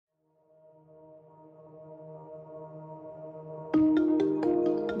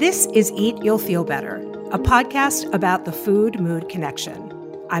This is Eat, You'll Feel Better, a podcast about the food-mood connection.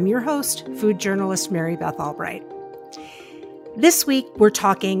 I'm your host, food journalist Mary Beth Albright. This week, we're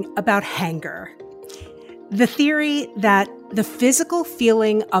talking about hunger. The theory that the physical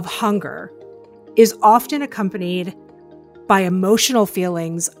feeling of hunger is often accompanied by emotional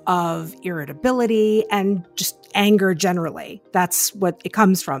feelings of irritability and just anger generally. That's what it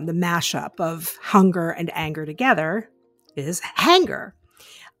comes from. The mashup of hunger and anger together is hunger.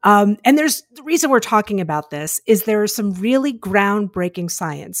 And there's the reason we're talking about this is there is some really groundbreaking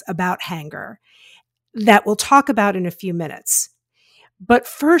science about hunger that we'll talk about in a few minutes. But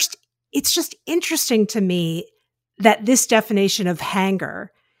first, it's just interesting to me that this definition of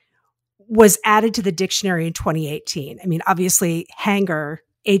hunger was added to the dictionary in 2018. I mean, obviously, hunger,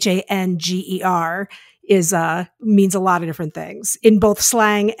 H-A-N-G-E-R, means a lot of different things in both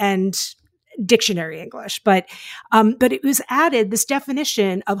slang and dictionary English. But it was added, this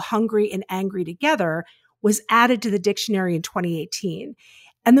definition of hungry and angry together was added to the dictionary in 2018.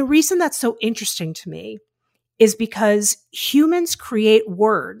 And the reason that's so interesting to me is because humans create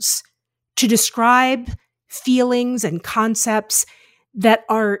words to describe feelings and concepts that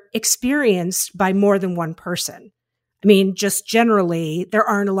are experienced by more than one person. I mean, just generally, there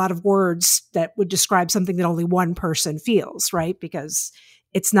aren't a lot of words that would describe something that only one person feels, right? Because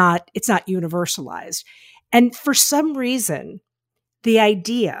it's not universalized. And for some reason, the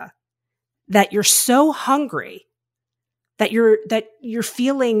idea that you're so hungry, that you're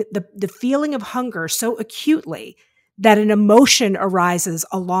feeling the feeling of hunger so acutely that an emotion arises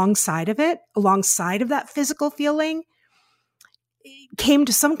alongside of that physical feeling, came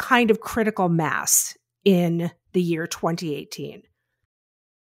to some kind of critical mass in the year 2018.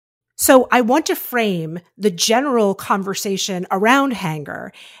 So I want to frame the general conversation around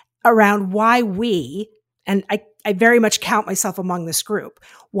hunger, around why we, and I very much count myself among this group,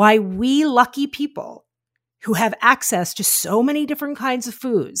 why we lucky people who have access to so many different kinds of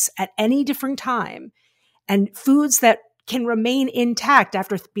foods at any different time, and foods that can remain intact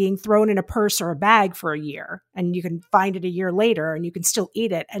after being thrown in a purse or a bag for a year, and you can find it a year later and you can still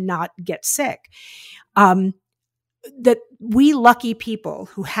eat it and not get sick. That we lucky people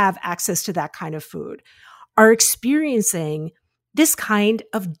who have access to that kind of food are experiencing this kind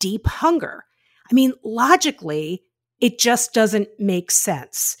of deep hunger. I mean, logically, it just doesn't make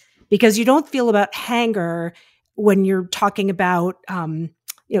sense because you don't feel about hunger when you're talking about,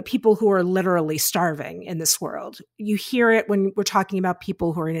 people who are literally starving in this world. You hear it when we're talking about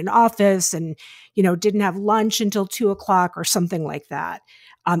people who are in an office and, didn't have lunch until 2:00 or something like that.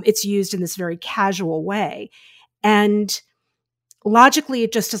 It's used in this very casual way. And logically,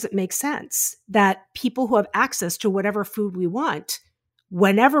 it just doesn't make sense that people who have access to whatever food we want,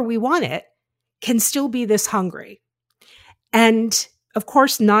 whenever we want it, can still be this hungry. And of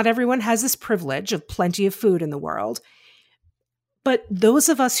course, not everyone has this privilege of plenty of food in the world. But those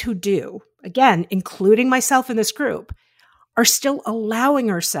of us who do, again, including myself in this group, are still allowing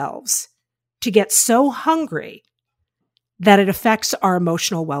ourselves to get so hungry that it affects our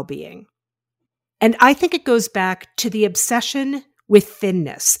emotional well-being. And I think it goes back to the obsession with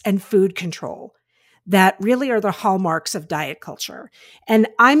thinness and food control that really are the hallmarks of diet culture. And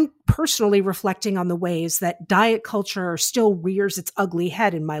I'm personally reflecting on the ways that diet culture still rears its ugly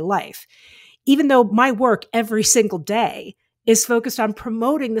head in my life, even though my work every single day is focused on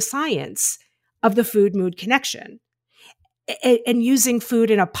promoting the science of the food-mood connection and using food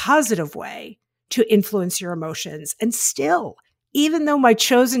in a positive way to influence your emotions. And still, even though my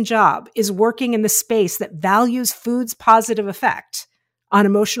chosen job is working in the space that values food's positive effect on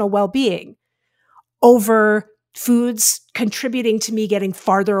emotional well-being over foods contributing to me getting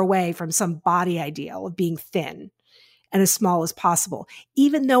farther away from some body ideal of being thin and as small as possible,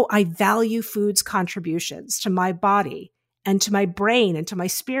 even though I value food's contributions to my body and to my brain and to my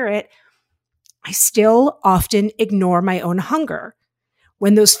spirit, I still often ignore my own hunger.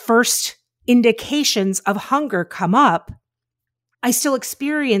 When those first indications of hunger come up, I still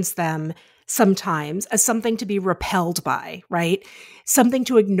experience them sometimes as something to be repelled by, right? Something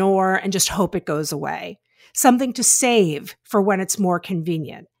to ignore and just hope it goes away. Something to save for when it's more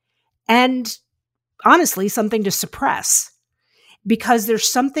convenient. And honestly, something to suppress. Because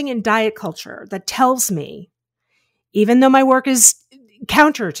there's something in diet culture that tells me, even though my work is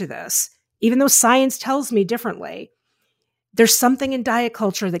counter to this, even though science tells me differently, there's something in diet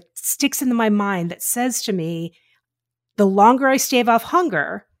culture that sticks into my mind that says to me, the longer I stave off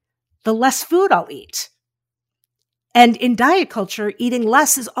hunger, the less food I'll eat. And in diet culture, eating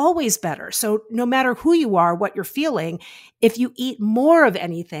less is always better. So no matter who you are, what you're feeling, if you eat more of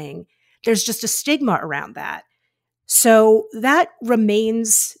anything, there's just a stigma around that. So that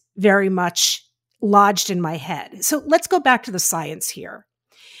remains very much lodged in my head. So let's go back to the science here.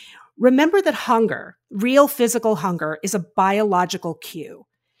 Remember that hunger, real physical hunger, is a biological cue.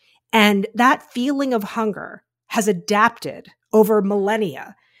 And that feeling of hunger has adapted over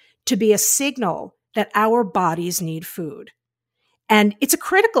millennia to be a signal that our bodies need food. And it's a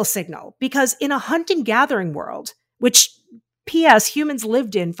critical signal because in a hunting-gathering world, which P.S. humans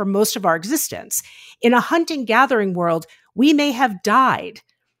lived in for most of our existence, in a hunting-gathering world, we may have died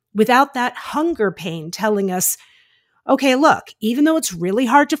without that hunger pain telling us, okay, look, even though it's really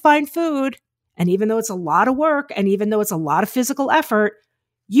hard to find food, and even though it's a lot of work, and even though it's a lot of physical effort,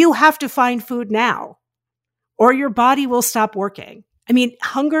 you have to find food now, or your body will stop working. I mean,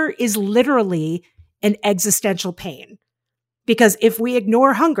 hunger is literally an existential pain, because if we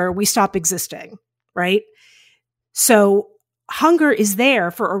ignore hunger, we stop existing, right? So hunger is there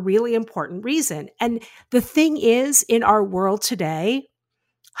for a really important reason. And the thing is, in our world today,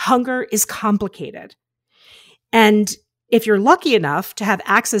 hunger is complicated. And if you're lucky enough to have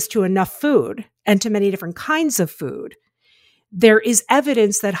access to enough food and to many different kinds of food, there is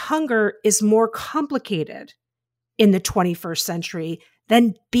evidence that hunger is more complicated in the 21st century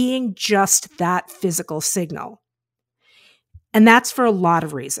than being just that physical signal. And that's for a lot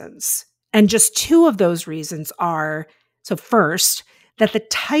of reasons. And just two of those reasons are, so first, that the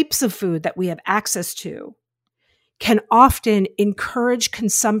types of food that we have access to can often encourage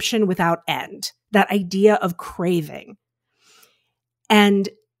consumption without end, that idea of craving. And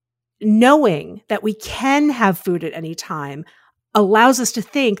knowing that we can have food at any time allows us to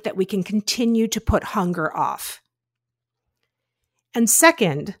think that we can continue to put hunger off. And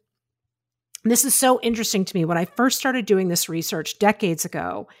second, this is so interesting to me. When I first started doing this research decades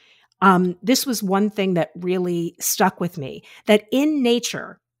ago, this was one thing that really stuck with me, that in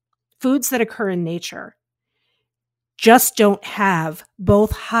nature, foods that occur in nature just don't have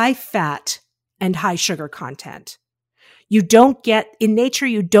both high fat and high sugar content. In nature,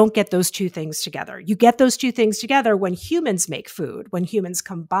 you don't get those two things together. You get those two things together when humans make food, when humans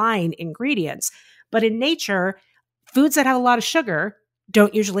combine ingredients. But in nature, foods that have a lot of sugar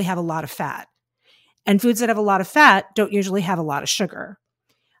don't usually have a lot of fat. And foods that have a lot of fat don't usually have a lot of sugar.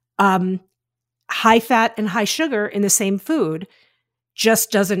 High fat and high sugar in the same food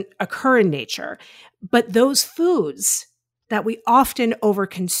just doesn't occur in nature. But those foods that we often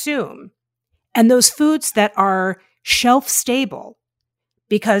overconsume, and those foods that are shelf stable,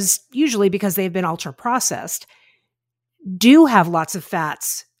 usually because they've been ultra processed, do have lots of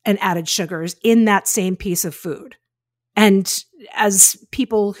fats and added sugars in that same piece of food. And as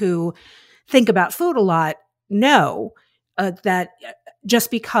people who think about food a lot know, that just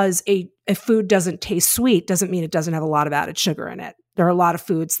because a food doesn't taste sweet doesn't mean it doesn't have a lot of added sugar in it. There are a lot of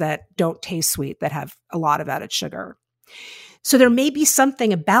foods that don't taste sweet that have a lot of added sugar. So there may be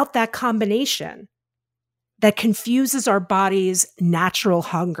something about that combination that confuses our body's natural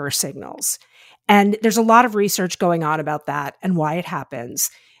hunger signals. And there's a lot of research going on about that and why it happens.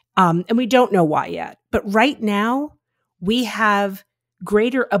 And we don't know why yet. But right now, we have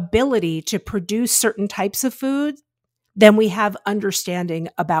greater ability to produce certain types of food than we have understanding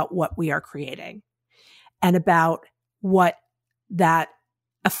about what we are creating and about what that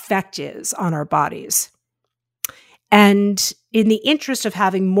effect is on our bodies. And in the interest of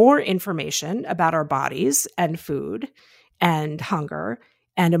having more information about our bodies and food and hunger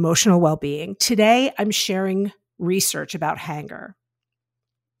and emotional well-being, today I'm sharing research about hunger.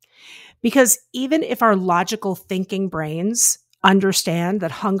 Because even if our logical thinking brains understand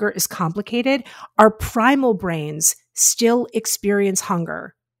that hunger is complicated, our primal brains still experience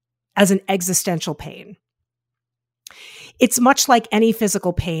hunger as an existential pain. It's much like any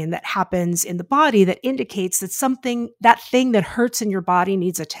physical pain that happens in the body that indicates that that thing that hurts in your body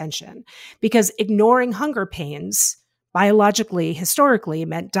needs attention, because ignoring hunger pains biologically, historically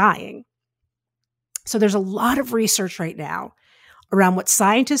meant dying. So there's a lot of research right now around what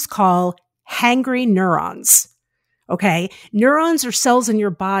scientists call hangry neurons. Okay. Neurons are cells in your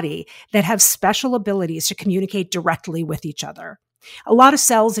body that have special abilities to communicate directly with each other. A lot of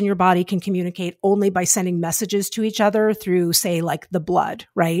cells in your body can communicate only by sending messages to each other through, say, like the blood,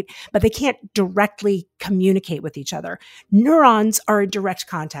 right? But they can't directly communicate with each other. Neurons are in direct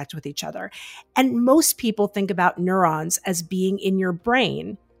contact with each other. And most people think about neurons as being in your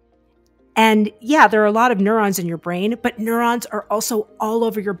brain. And yeah, there are a lot of neurons in your brain, but neurons are also all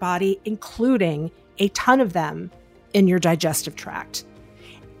over your body, including a ton of them in your digestive tract.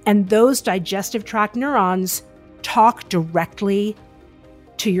 And those digestive tract neurons talk directly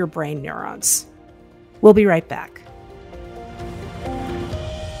to your brain neurons. We'll be right back. . 。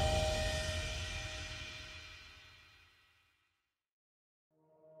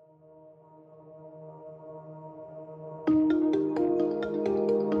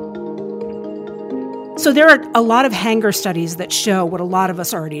So there are a lot of hanger studies that show what a lot of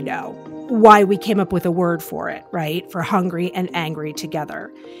us already know, why we came up with a word for it, right? For hungry and angry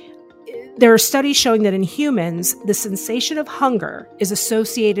together. There are studies showing that in humans, the sensation of hunger is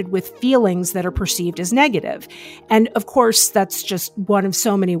associated with feelings that are perceived as negative. And of course, that's just one of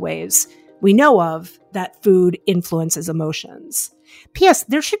so many ways we know of that food influences emotions. P.S.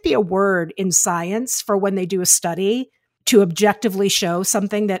 There should be a word in science for when they do a study to objectively show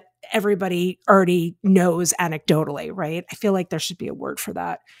something that everybody already knows anecdotally, right? I feel like there should be a word for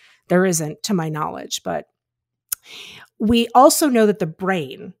that. There isn't, to my knowledge, but we also know that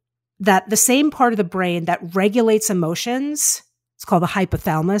the same part of the brain that regulates emotions, it's called the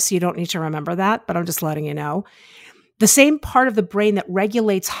hypothalamus. You don't need to remember that, but I'm just letting you know. The same part of the brain that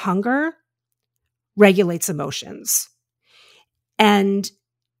regulates hunger regulates emotions. And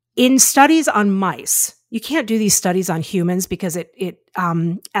in studies on mice, you can't do these studies on humans because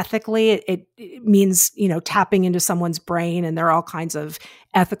ethically it means, tapping into someone's brain, and there are all kinds of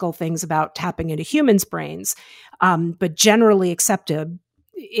ethical things about tapping into humans' brains. But generally accepted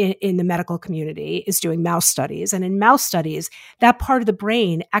in the medical community is doing mouse studies. And in mouse studies, that part of the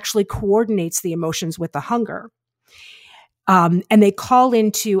brain actually coordinates the emotions with the hunger. And they call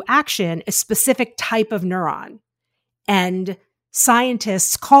into action a specific type of neuron. And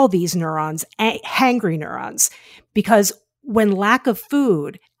scientists call these neurons hangry neurons because when lack of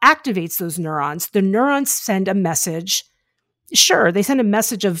food activates those neurons, the neurons send a message. Sure, they send a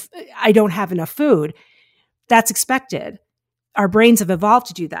message of, I don't have enough food. That's expected. Our brains have evolved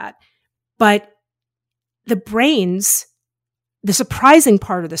to do that. But the surprising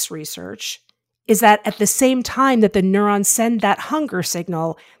part of this research is that at the same time that the neurons send that hunger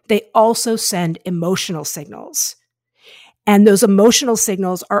signal, they also send emotional signals. And those emotional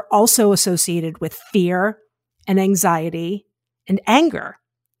signals are also associated with fear and anxiety and anger.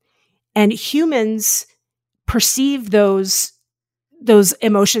 And humans perceive those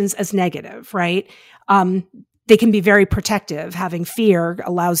emotions as negative, right? They can be very protective. Having fear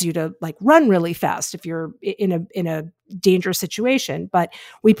allows you to run really fast if you're in a dangerous situation, but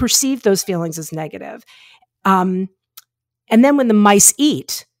we perceive those feelings as negative. And then when the mice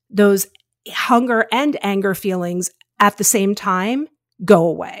eat, those hunger and anger feelings at the same time go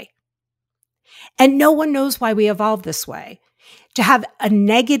away. And no one knows why we evolved this way. To have a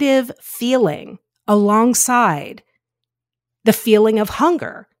negative feeling alongside the feeling of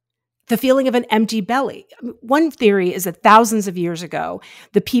hunger, the feeling of an empty belly. One theory is that thousands of years ago,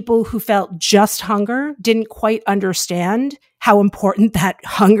 the people who felt just hunger didn't quite understand how important that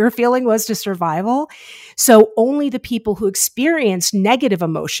hunger feeling was to survival. So only the people who experienced negative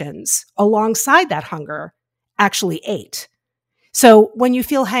emotions alongside that hunger actually ate. So when you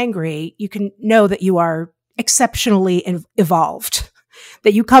feel hangry, you can know that you are exceptionally evolved,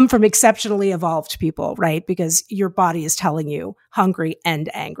 that you come from exceptionally evolved people, right? Because your body is telling you hungry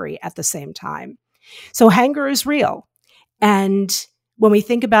and angry at the same time. So hunger is real. And when we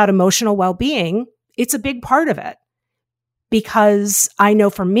think about emotional well-being, it's a big part of it. Because I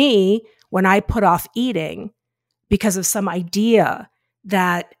know for me, when I put off eating because of some idea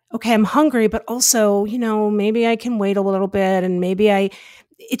that, okay, I'm hungry, but also, maybe I can wait a little bit and maybe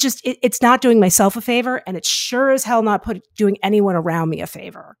it's not doing myself a favor, and it's sure as hell not doing anyone around me a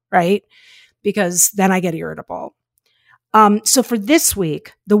favor, right? Because then I get irritable. So for this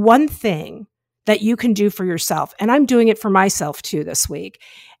week, the one thing that you can do for yourself, and I'm doing it for myself too this week,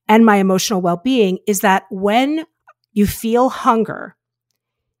 and my emotional well-being, is that when you feel hunger,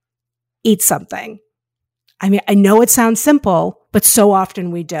 eat something. I mean, I know it sounds simple, but so often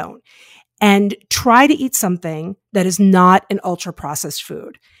we don't. And try to eat something that is not an ultra-processed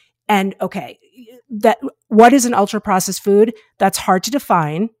food. And okay, what is an ultra-processed food? That's hard to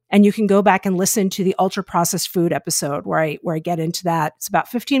define. And you can go back and listen to the ultra-processed food episode where I get into that. It's about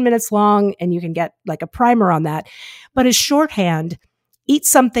 15 minutes long, and you can get a primer on that. But as shorthand, eat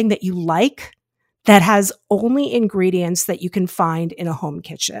something that you like that has only ingredients that you can find in a home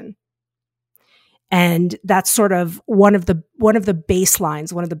kitchen. And that's sort of one of the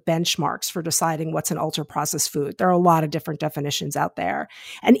baselines, one of the benchmarks for deciding what's an ultra-processed food. There are a lot of different definitions out there.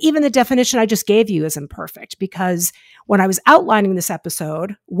 And even the definition I just gave you is imperfect, because when I was outlining this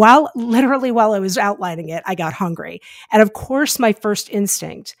episode, while I was outlining it, I got hungry. And of course, my first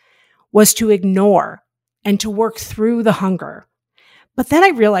instinct was to ignore and to work through the hunger. But then I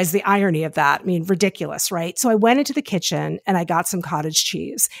realized the irony of that. I mean, ridiculous, right? So I went into the kitchen and I got some cottage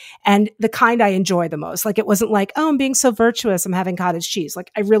cheese, and the kind I enjoy the most. It wasn't like, oh, I'm being so virtuous, I'm having cottage cheese.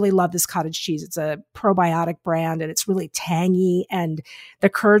 I really love this cottage cheese. It's a probiotic brand, and it's really tangy, and the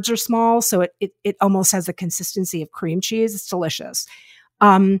curds are small. So it almost has the consistency of cream cheese. It's delicious.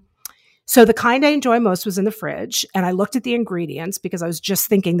 So the kind I enjoy most was in the fridge. And I looked at the ingredients because I was just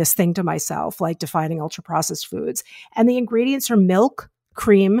thinking this thing to myself, like defining ultra processed foods. And the ingredients are milk,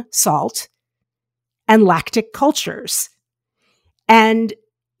 cream, salt, and lactic cultures. And,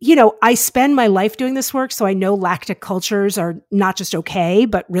 I spend my life doing this work, so I know lactic cultures are not just okay,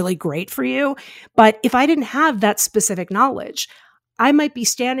 but really great for you. But if I didn't have that specific knowledge, I might be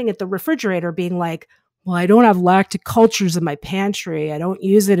standing at the refrigerator being like, well, I don't have lactic cultures in my pantry. I don't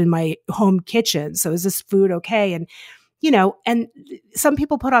use it in my home kitchen. So is this food okay? And, and some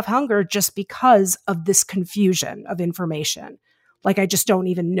people put off hunger just because of this confusion of information. Like, I just don't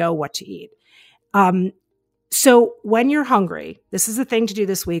even know what to eat. So when you're hungry, this is the thing to do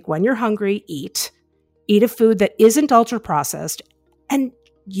this week. When you're hungry, eat a food that isn't ultra processed and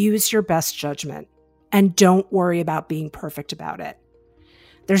use your best judgment, and don't worry about being perfect about it.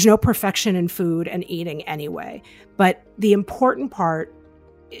 There's no perfection in food and eating anyway. But the important part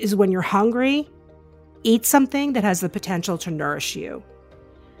is when you're hungry, eat something that has the potential to nourish you.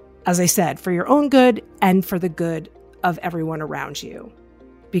 As I said, for your own good and for the good of everyone around you,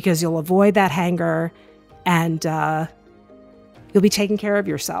 because you'll avoid that hunger and you'll be taking care of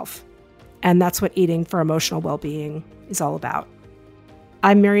yourself. And that's what eating for emotional well-being is all about.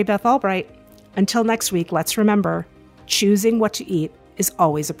 I'm Mary Beth Albright. Until next week, let's remember, choosing what to eat is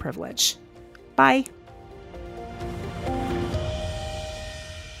always a privilege. Bye.